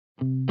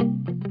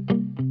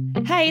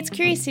Hi, it's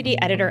Curious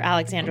City editor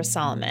Alexandra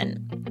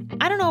Solomon.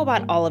 I don't know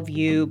about all of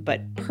you,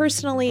 but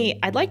personally,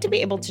 I'd like to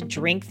be able to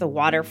drink the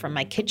water from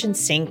my kitchen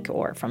sink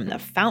or from the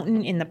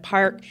fountain in the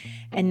park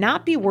and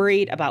not be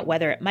worried about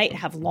whether it might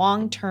have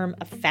long-term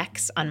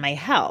effects on my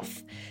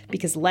health,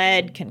 because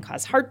lead can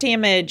cause heart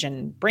damage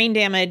and brain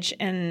damage,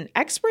 and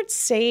experts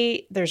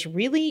say there's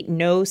really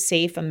no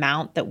safe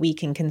amount that we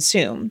can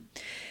consume.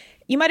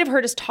 You might have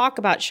heard us talk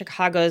about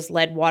Chicago's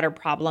lead water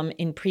problem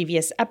in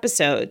previous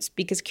episodes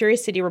because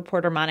Curious City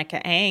reporter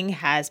Monica Eng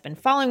has been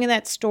following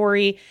that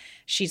story.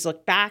 She's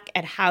looked back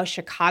at how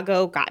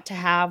Chicago got to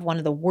have one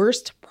of the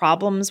worst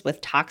problems with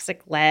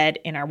toxic lead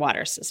in our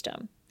water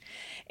system.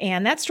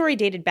 And that story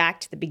dated back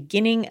to the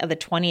beginning of the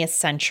 20th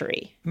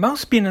century.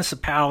 Most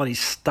municipalities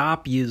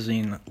stopped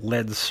using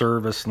lead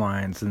service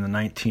lines in the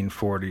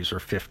 1940s or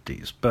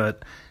 50s,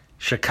 but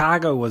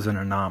Chicago was an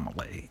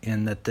anomaly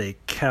in that they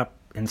kept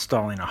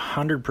installing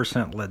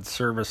 100% lead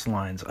service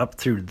lines up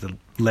through the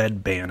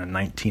lead ban in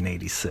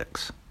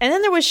 1986. And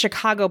then there was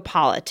Chicago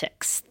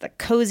politics, the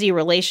cozy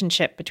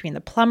relationship between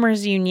the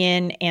Plumbers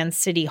Union and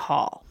City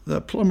Hall.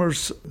 The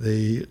plumbers,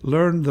 they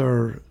learned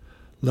their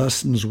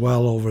lessons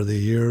well over the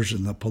years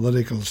in the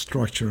political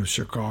structure of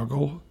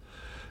Chicago.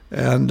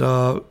 And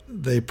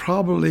they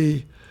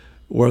probably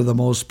were the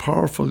most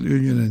powerful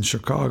union in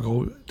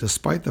Chicago,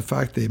 despite the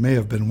fact they may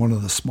have been one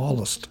of the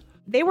smallest.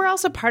 They were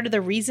also part of the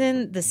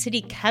reason the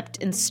city kept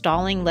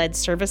installing lead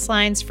service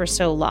lines for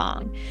so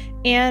long.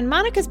 And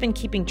Monica's been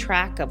keeping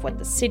track of what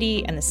the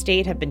city and the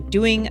state have been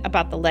doing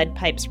about the lead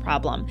pipes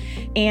problem.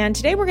 And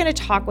today we're going to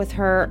talk with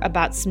her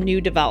about some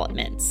new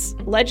developments,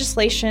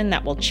 legislation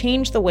that will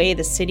change the way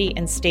the city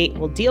and state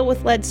will deal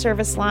with lead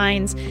service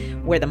lines,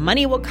 where the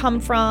money will come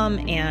from,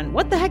 and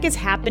what the heck is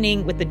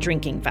happening with the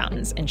drinking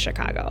fountains in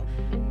Chicago.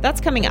 That's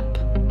coming up.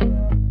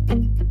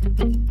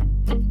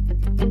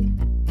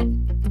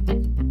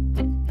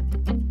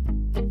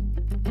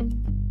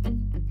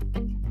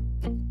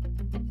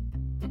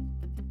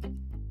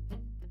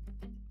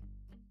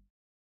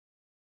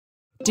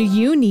 Do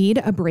you need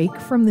a break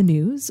from the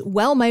news?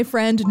 Well, my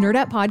friend,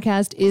 Nerdette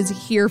Podcast is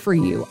here for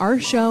you. Our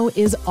show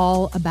is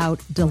all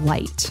about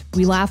delight.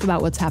 We laugh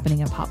about what's happening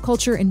in pop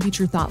culture and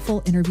feature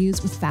thoughtful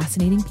interviews with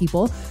fascinating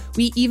people.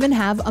 We even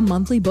have a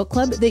monthly book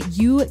club that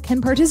you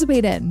can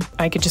participate in.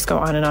 I could just go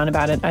on and on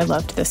about it. I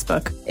loved this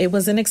book. It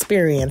was an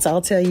experience,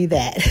 I'll tell you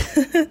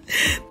that.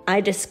 I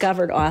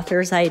discovered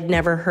authors I had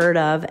never heard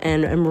of,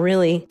 and I'm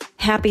really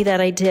happy that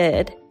I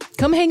did.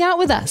 Come hang out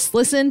with us.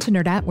 Listen to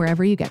Nerdette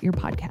wherever you get your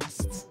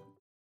podcasts.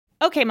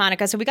 Okay,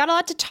 Monica, so we got a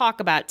lot to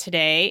talk about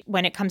today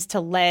when it comes to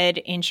lead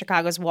in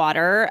Chicago's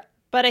water,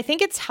 but I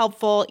think it's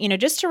helpful,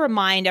 just to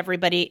remind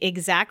everybody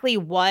exactly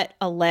what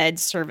a lead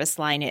service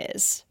line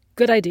is.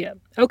 Good idea.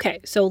 Okay,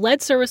 so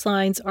lead service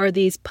lines are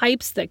these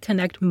pipes that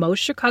connect most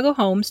Chicago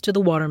homes to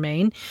the water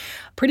main.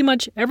 Pretty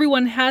much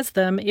everyone has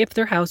them if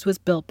their house was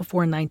built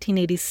before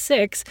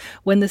 1986,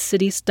 when the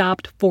city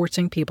stopped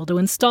forcing people to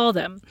install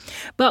them.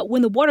 But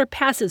when the water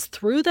passes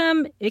through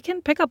them, it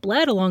can pick up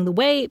lead along the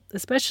way,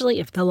 especially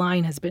if the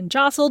line has been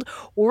jostled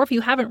or if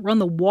you haven't run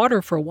the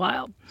water for a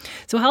while.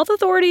 So health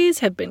authorities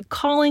have been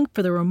calling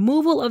for the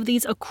removal of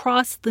these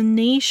across the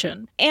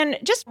nation. And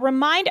just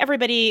remind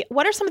everybody,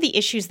 what are some of the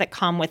issues that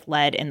come with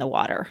lead in the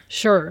water?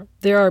 Sure.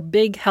 There are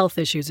big health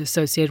issues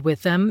associated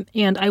with them,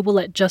 and I will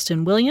let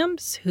Justin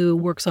Williams, who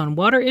works on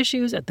water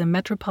issues at the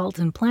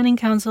Metropolitan Planning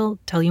Council,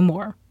 tell you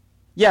more.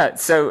 Yeah,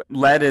 so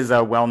lead is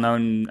a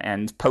well-known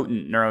and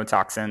potent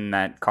neurotoxin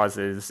that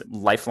causes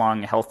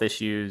lifelong health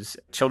issues.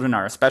 Children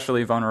are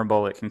especially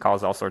vulnerable. It can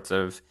cause all sorts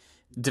of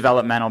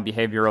developmental,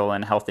 behavioral,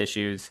 and health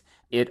issues.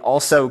 It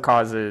also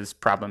causes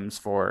problems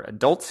for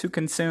adults who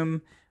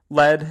consume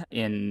lead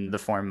in the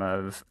form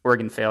of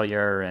organ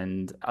failure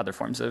and other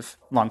forms of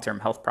long-term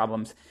health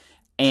problems.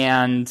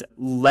 And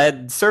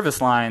lead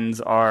service lines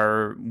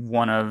are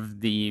one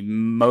of the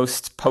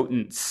most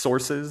potent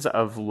sources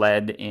of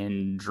lead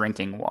in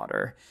drinking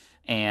water.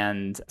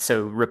 And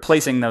so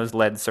replacing those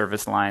lead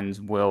service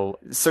lines will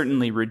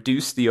certainly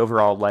reduce the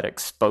overall lead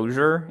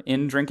exposure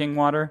in drinking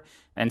water.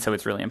 And so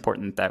it's really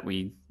important that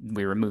we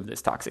remove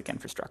this toxic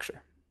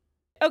infrastructure.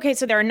 Okay,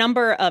 so there are a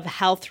number of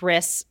health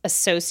risks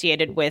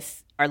associated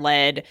with our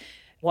lead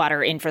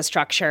water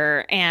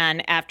infrastructure.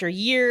 And after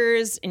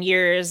years and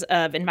years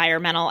of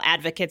environmental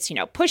advocates,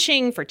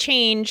 pushing for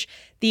change,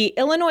 the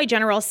Illinois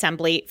General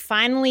Assembly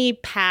finally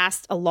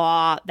passed a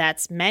law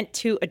that's meant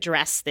to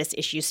address this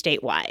issue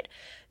statewide.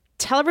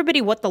 Tell everybody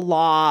what the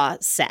law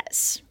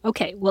says.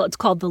 Okay, well, it's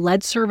called the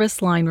Lead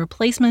Service Line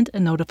Replacement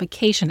and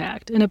Notification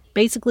Act, and it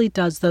basically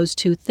does those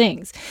two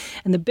things.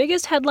 And the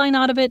biggest headline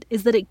out of it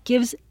is that it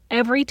gives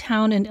every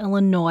town in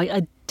Illinois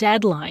a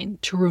deadline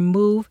to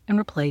remove and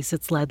replace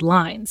its lead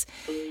lines.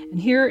 And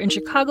here in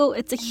Chicago,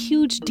 it's a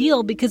huge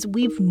deal because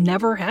we've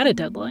never had a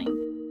deadline.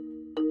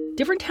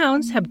 Different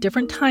towns have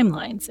different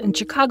timelines, and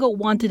Chicago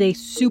wanted a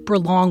super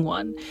long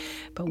one.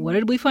 But what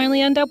did we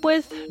finally end up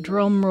with?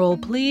 Drum roll,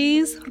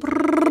 please.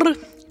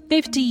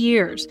 50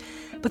 years.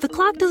 But the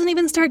clock doesn't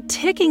even start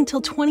ticking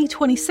till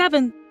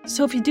 2027.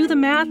 So if you do the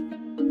math,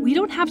 we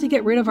don't have to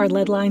get rid of our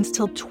lead lines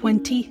till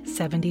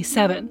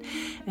 2077.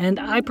 And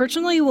I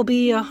personally will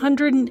be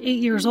 108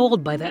 years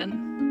old by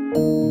then.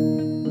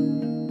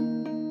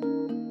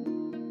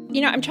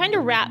 I'm trying to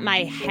wrap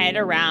my head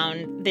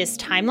around this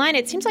timeline.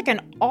 It seems like an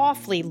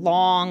awfully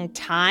long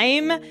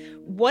time.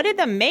 What did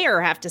the mayor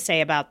have to say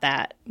about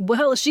that?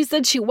 Well, she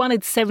said she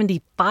wanted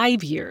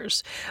 75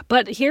 years.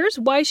 But here's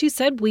why she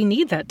said we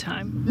need that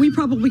time. We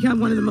probably have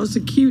one of the most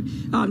acute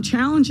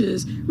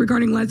challenges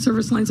regarding lead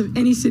service lines of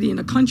any city in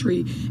the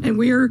country. And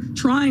we're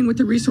trying with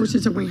the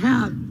resources that we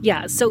have.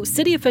 Yeah, so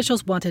city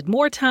officials wanted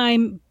more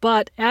time,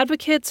 but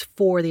advocates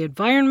for the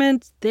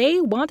environment, they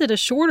wanted a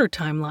shorter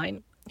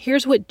timeline.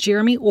 Here's what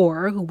Jeremy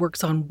Orr, who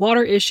works on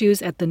water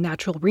issues at the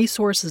Natural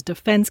Resources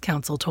Defense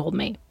Council, told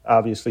me.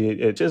 Obviously,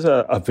 it's just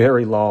a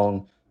very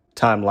long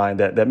timeline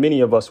that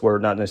many of us were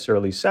not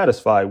necessarily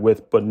satisfied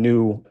with, but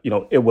knew,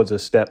 it was a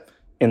step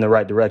in the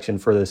right direction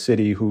for the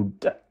city who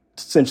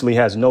essentially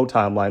has no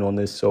timeline on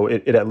this. So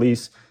it at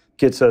least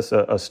gets us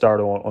a start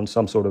on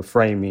some sort of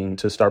framing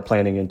to start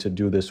planning and to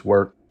do this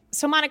work.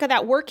 So, Monica,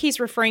 that work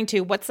he's referring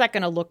to, what's that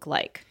going to look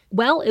like?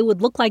 Well, it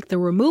would look like the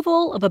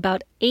removal of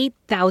about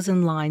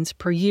 8,000 lines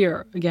per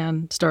year,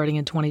 again, starting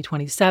in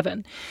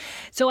 2027.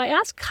 So I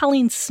asked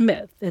Colleen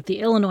Smith at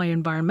the Illinois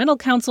Environmental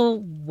Council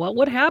what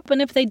would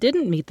happen if they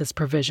didn't meet this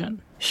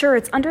provision. Sure,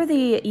 it's under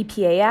the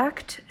EPA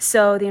Act,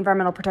 so the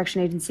Environmental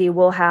Protection Agency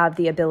will have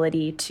the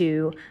ability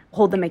to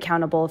hold them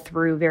accountable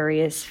through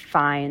various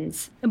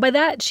fines. And by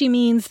that, she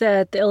means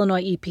that the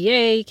Illinois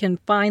EPA can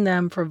fine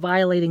them for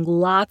violating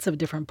lots of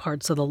different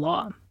parts of the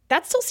law.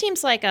 That still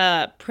seems like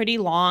a pretty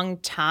long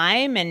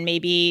time, and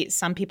maybe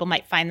some people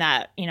might find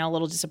that, a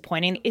little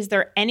disappointing. Is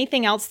there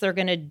anything else they're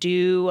going to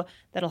do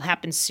that'll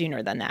happen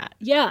sooner than that?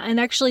 Yeah, and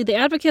actually the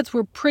advocates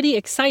were pretty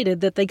excited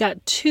that they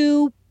got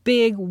 2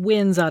 big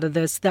wins out of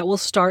this that will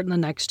start in the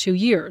next 2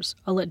 years.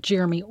 I'll let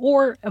Jeremy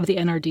Orr of the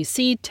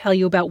NRDC tell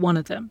you about one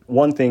of them.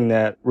 One thing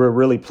that we're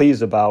really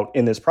pleased about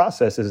in this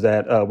process is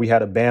that we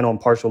had a ban on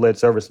partial lead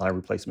service line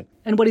replacement.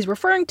 And what he's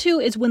referring to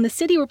is when the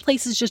city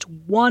replaces just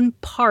one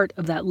part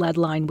of that lead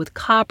line with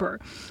copper.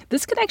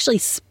 This could actually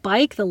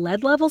spike the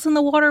lead levels in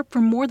the water for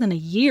more than a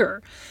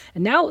year.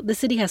 And now the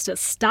city has to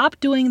stop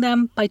doing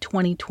them by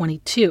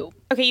 2022.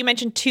 Okay, you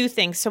mentioned 2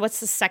 things. So what's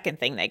the second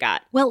thing they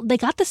got? Well, they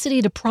got the city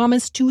to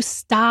promise to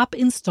stop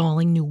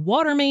installing new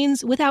water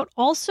mains without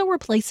also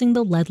replacing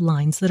the lead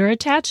lines that are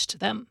attached to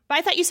them. But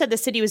I thought you said the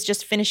city was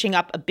just finishing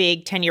up a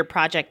big 10-year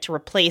project to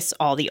replace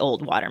all the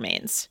old water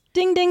mains.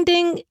 Ding, ding,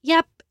 ding.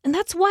 Yep. And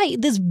that's why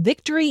this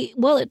victory,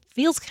 well, it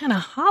feels kind of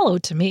hollow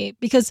to me.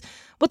 Because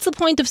what's the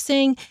point of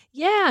saying,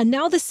 yeah,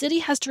 now the city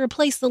has to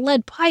replace the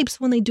lead pipes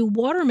when they do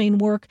water main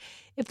work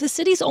if the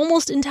city's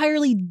almost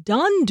entirely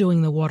done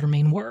doing the water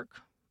main work?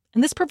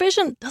 And this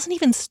provision doesn't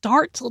even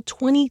start till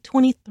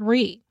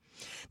 2023.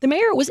 The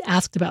mayor was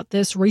asked about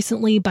this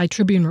recently by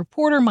Tribune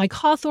reporter Mike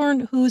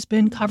Hawthorne, who's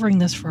been covering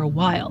this for a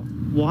while.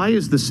 Why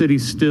is the city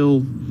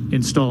still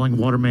installing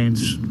water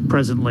mains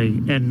presently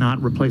and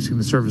not replacing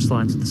the service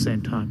lines at the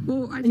same time?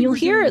 And you'll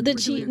hear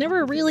that she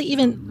never really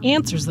even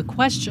answers the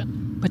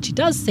question. But she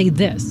does say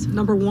this.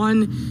 Number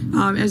one,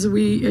 as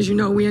you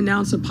know, we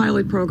announced a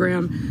pilot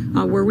program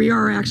where we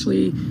are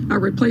actually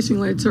replacing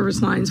lead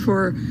service lines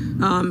for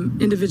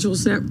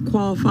individuals that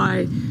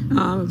qualify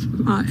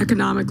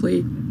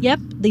economically. Yep,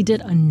 they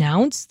did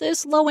announce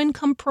this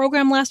low-income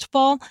program last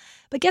fall.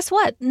 But guess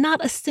what?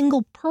 Not a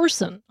single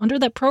person under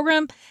that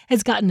program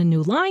has gotten a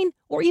new line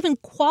or even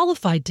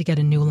qualified to get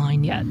a new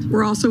line yet.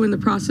 We're also in the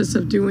process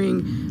of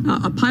doing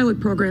a pilot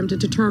program to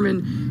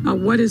determine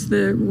what is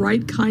the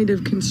right kind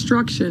of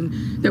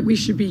construction that we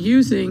should be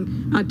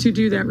using to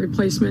do that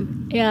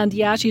replacement. And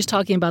yeah, she's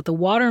talking about the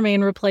water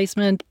main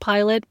replacement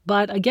pilot.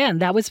 But again,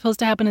 that was supposed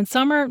to happen in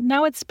summer.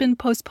 Now it's been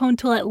postponed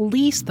till at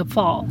least the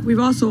fall. We've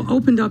also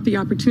opened up the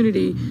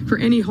opportunity for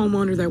any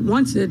homeowner that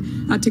wants it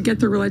to get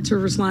their lead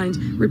service lines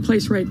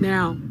replaced right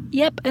now.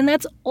 Yep, and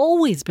that's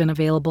always been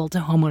available to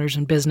homeowners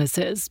and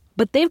businesses.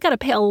 But they've got to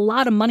pay a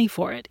lot of money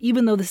for it,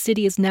 even though the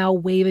city is now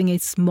waiving a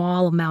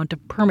small amount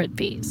of permit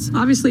fees.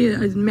 Obviously, a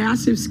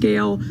massive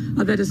scale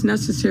that is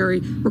necessary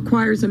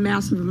requires a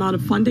massive amount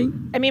of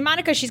funding. I mean,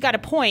 Monica, she's got a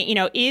point.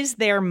 Is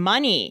there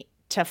money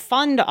to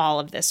fund all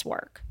of this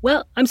work?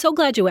 Well, I'm so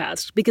glad you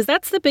asked, because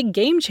that's the big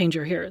game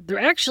changer here. There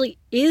actually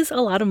is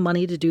a lot of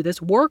money to do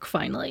this work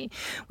finally.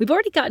 We've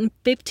already gotten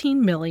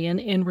 $15 million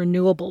in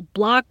renewable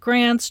block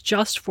grants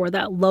just for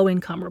that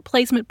low-income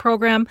replacement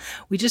program.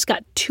 We just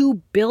got $2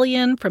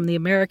 billion from the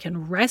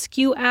American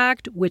Rescue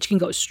Act, which can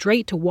go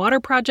straight to water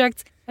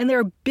projects. And there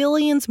are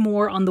billions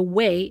more on the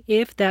way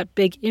if that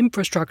big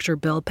infrastructure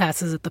bill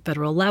passes at the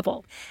federal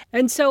level.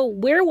 And so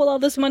where will all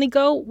this money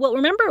go? Well,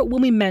 remember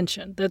when we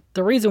mentioned that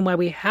the reason why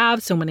we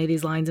have so many of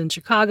these lines in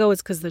Chicago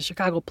is because the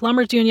Chicago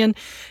Plumbers Union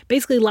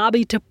basically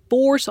lobbied to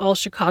force all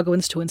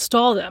Chicagoans to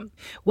install them.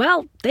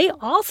 Well, they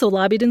also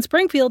lobbied in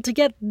Springfield to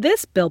get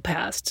this bill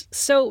passed.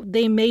 So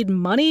they made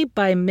money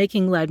by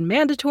making lead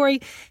mandatory,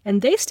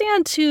 and they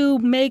stand to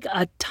make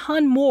a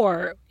ton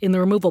more in the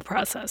removal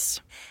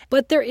process.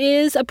 But there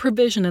is a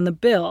provision in the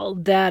bill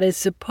that is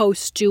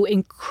supposed to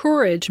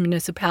encourage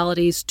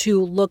municipalities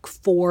to look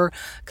for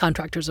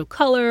contractors of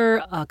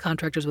color,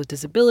 contractors with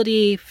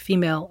disability,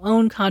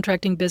 female-owned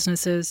contracting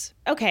businesses.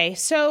 Okay,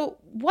 so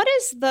what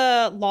does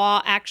the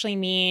law actually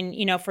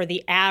mean, for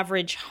the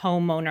average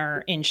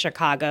homeowner in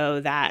Chicago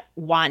that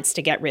wants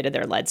to get rid of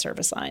their lead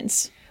service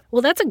lines?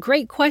 Well, that's a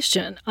great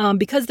question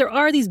because there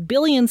are these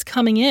billions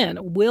coming in.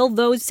 Will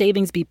those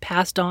savings be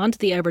passed on to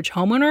the average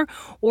homeowner,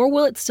 or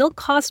will it still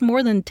cost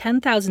more than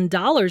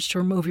 $10,000 to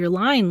remove your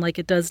line like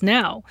it does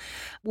now?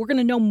 We're going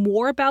to know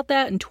more about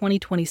that in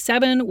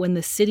 2027 when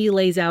the city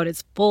lays out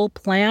its full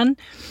plan.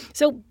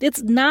 So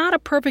it's not a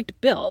perfect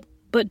bill.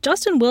 But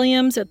Justin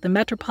Williams at the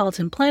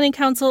Metropolitan Planning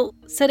Council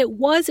said it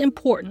was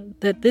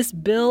important that this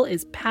bill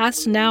is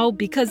passed now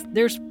because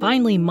there's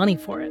finally money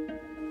for it.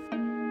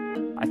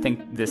 I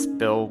think this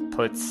bill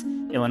puts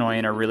Illinois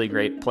in a really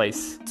great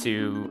place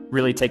to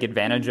really take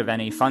advantage of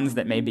any funds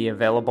that may be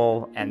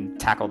available and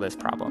tackle this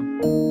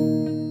problem.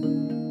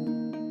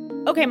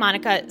 Okay,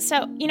 Monica,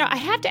 so, I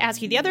have to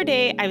ask you, the other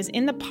day I was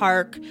in the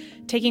park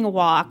taking a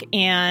walk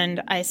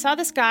and I saw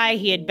this guy.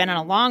 He had been on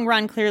a long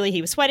run. Clearly,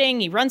 he was sweating.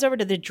 He runs over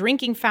to the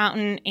drinking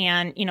fountain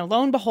and,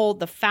 lo and behold,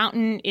 the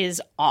fountain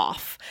is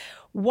off.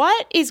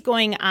 What is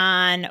going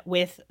on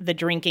with the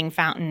drinking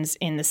fountains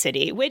in the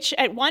city, which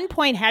at one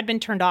point had been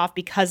turned off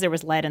because there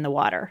was lead in the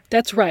water?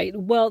 That's right.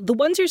 Well, the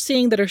ones you're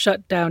seeing that are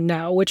shut down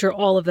now, which are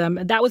all of them,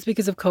 and that was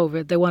because of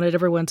COVID. They wanted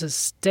everyone to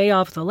stay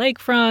off the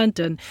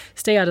lakefront and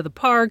stay out of the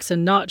parks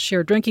and not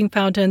share drinking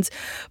fountains.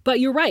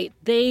 But you're right.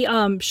 They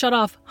shut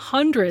off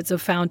hundreds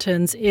of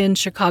fountains in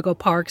Chicago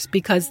parks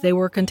because they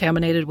were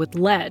contaminated with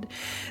lead.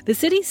 The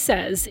city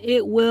says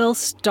it will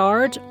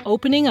start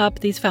opening up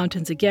these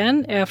fountains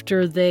again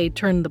after they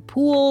turn the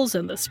pools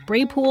and the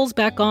spray pools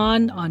back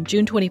on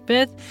June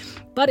 25th.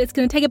 But it's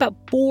going to take about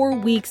 4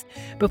 weeks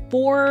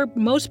before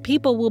most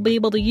people will be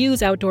able to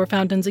use outdoor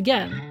fountains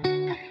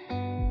again.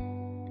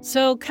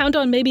 So count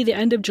on maybe the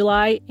end of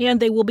July,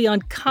 and they will be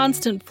on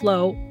constant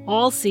flow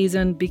all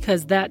season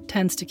because that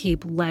tends to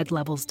keep lead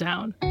levels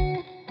down.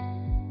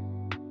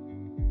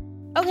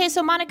 Okay,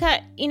 so Monica,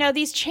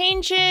 these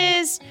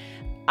changes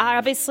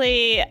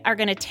obviously are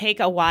going to take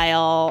a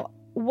while.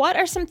 What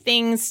are some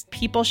things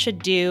people should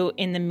do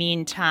in the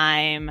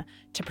meantime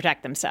to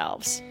protect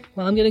themselves?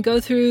 Well, I'm going to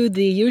go through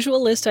the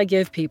usual list I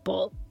give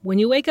people. When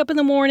you wake up in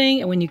the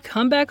morning and when you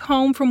come back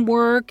home from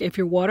work, if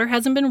your water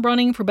hasn't been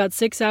running for about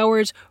 6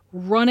 hours,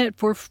 run it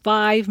for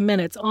 5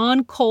 minutes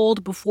on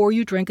cold before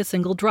you drink a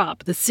single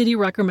drop. The city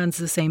recommends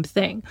the same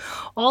thing.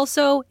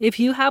 Also, if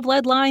you have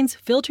lead lines,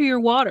 filter your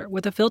water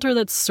with a filter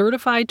that's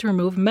certified to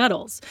remove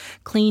metals.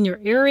 Clean your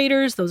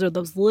aerators. Those are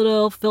those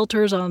little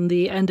filters on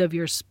the end of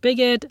your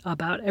spigot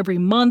about every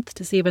month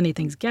to see if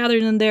anything's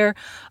gathered in there.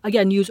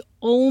 Again, use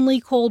only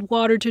cold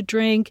water to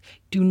drink.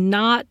 Do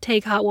not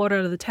take hot water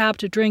out of the tap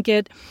to drink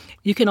it.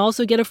 You can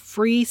also get a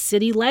free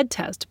city lead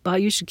test,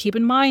 but you should keep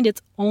in mind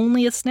it's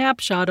only a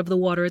snapshot of the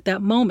water at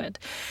that moment.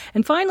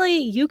 And finally,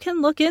 you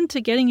can look into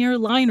getting your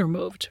line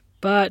removed,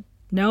 but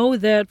know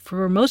that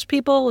for most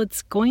people,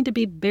 it's going to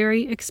be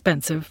very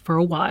expensive for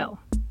a while.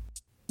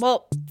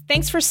 Well,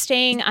 thanks for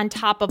staying on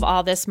top of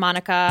all this,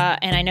 Monica.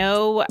 And I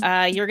know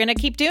you're going to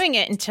keep doing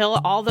it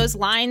until all those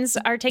lines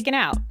are taken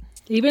out.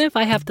 Even if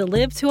I have to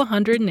live to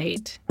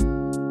 108.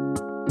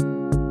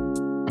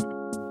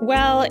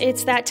 Well,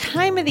 it's that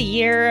time of the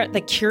year the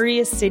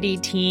Curious City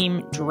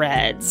team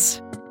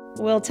dreads.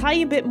 We'll tell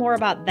you a bit more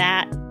about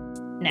that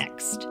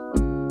next.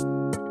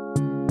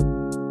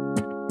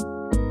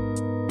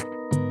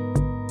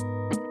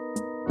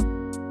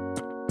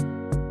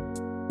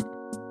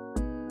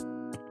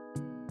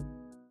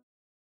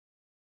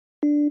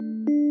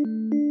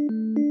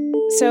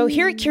 So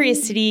here at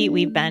Curious City,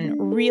 we've been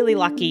really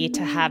lucky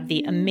to have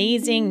the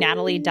amazing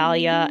Natalie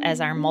Dahlia as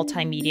our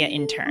multimedia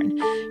intern.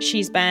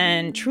 She's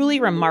been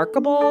truly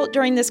remarkable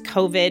during this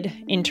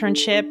COVID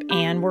internship,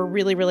 and we're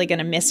really, really going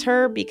to miss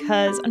her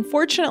because,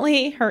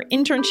 unfortunately, her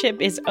internship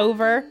is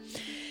over.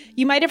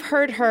 You might have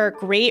heard her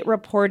great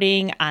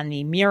reporting on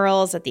the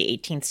murals at the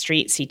 18th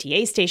Street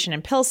CTA station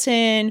in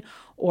Pilsen,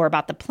 or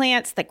about the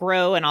plants that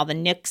grow in all the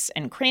nooks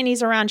and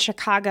crannies around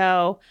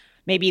Chicago.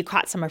 Maybe you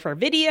caught some of her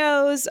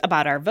videos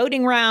about our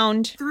voting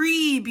round.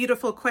 3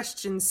 beautiful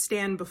questions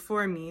stand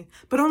before me,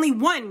 but only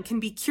one can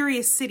be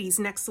Curious City's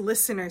next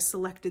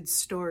listener-selected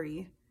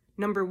story.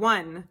 Number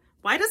 1,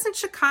 why doesn't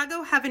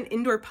Chicago have an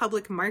indoor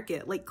public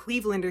market like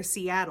Cleveland or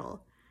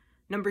Seattle?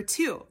 Number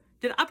 2,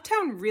 did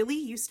Uptown really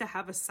used to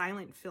have a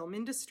silent film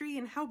industry,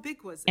 and how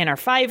big was it? And our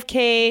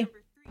 5K.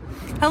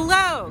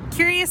 Hello,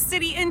 Curious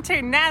City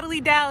intern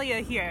Natalie Dahlia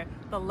here.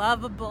 The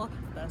lovable,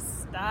 the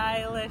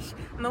stylish,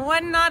 and the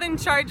one not in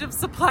charge of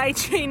supply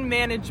chain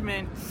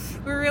management.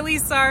 We're really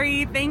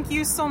sorry. Thank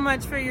you so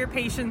much for your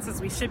patience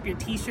as we ship your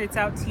t-shirts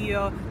out to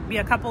you. Be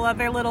a couple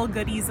other little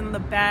goodies in the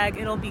bag.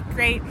 It'll be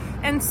great.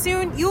 And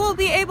soon you will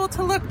be able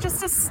to look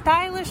just as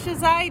stylish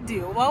as I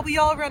do while we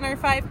all run our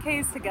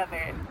 5Ks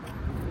together.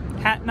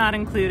 Hat not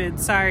included,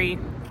 sorry.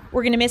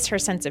 We're going to miss her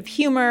sense of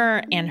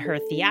humor and her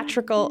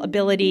theatrical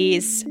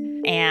abilities.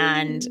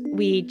 And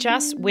we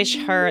just wish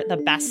her the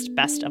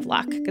best of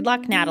luck. Good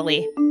luck,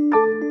 Natalie.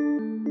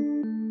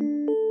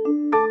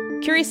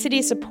 Curious City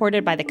is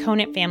supported by the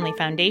Conant Family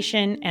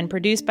Foundation and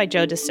produced by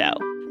Joe Dassault.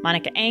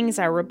 Monica Eng is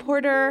our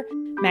reporter.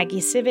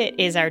 Maggie Sivit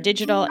is our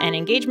digital and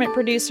engagement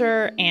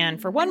producer.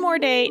 And for one more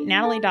day,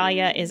 Natalie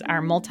Dahlia is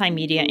our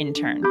multimedia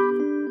intern.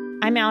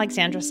 I'm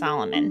Alexandra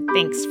Solomon.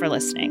 Thanks for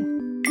listening.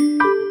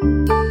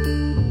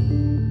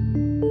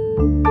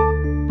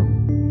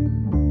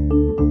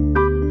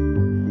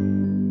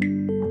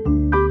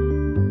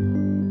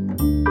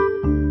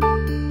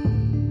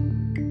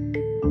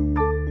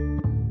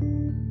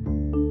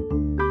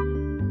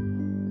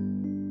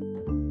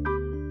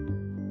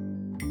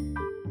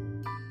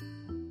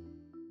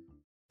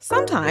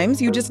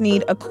 Sometimes you just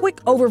need a quick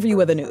overview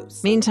of the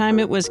news. Meantime,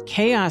 it was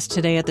chaos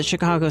today at the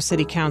Chicago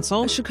City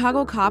Council. A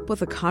Chicago cop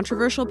with a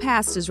controversial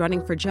past is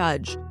running for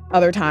judge.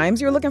 Other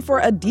times, you're looking for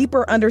a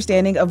deeper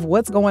understanding of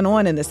what's going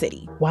on in the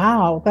city.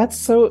 Wow, that's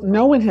so...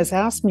 No one has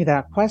asked me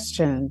that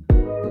question.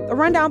 The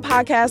Rundown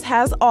podcast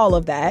has all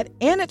of that,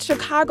 and it's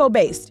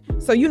Chicago-based,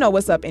 so you know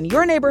what's up in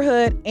your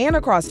neighborhood and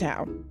across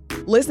town.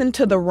 Listen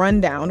to The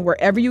Rundown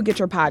wherever you get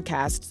your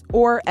podcasts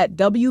or at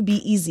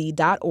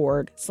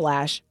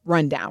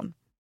wbez.org/rundown.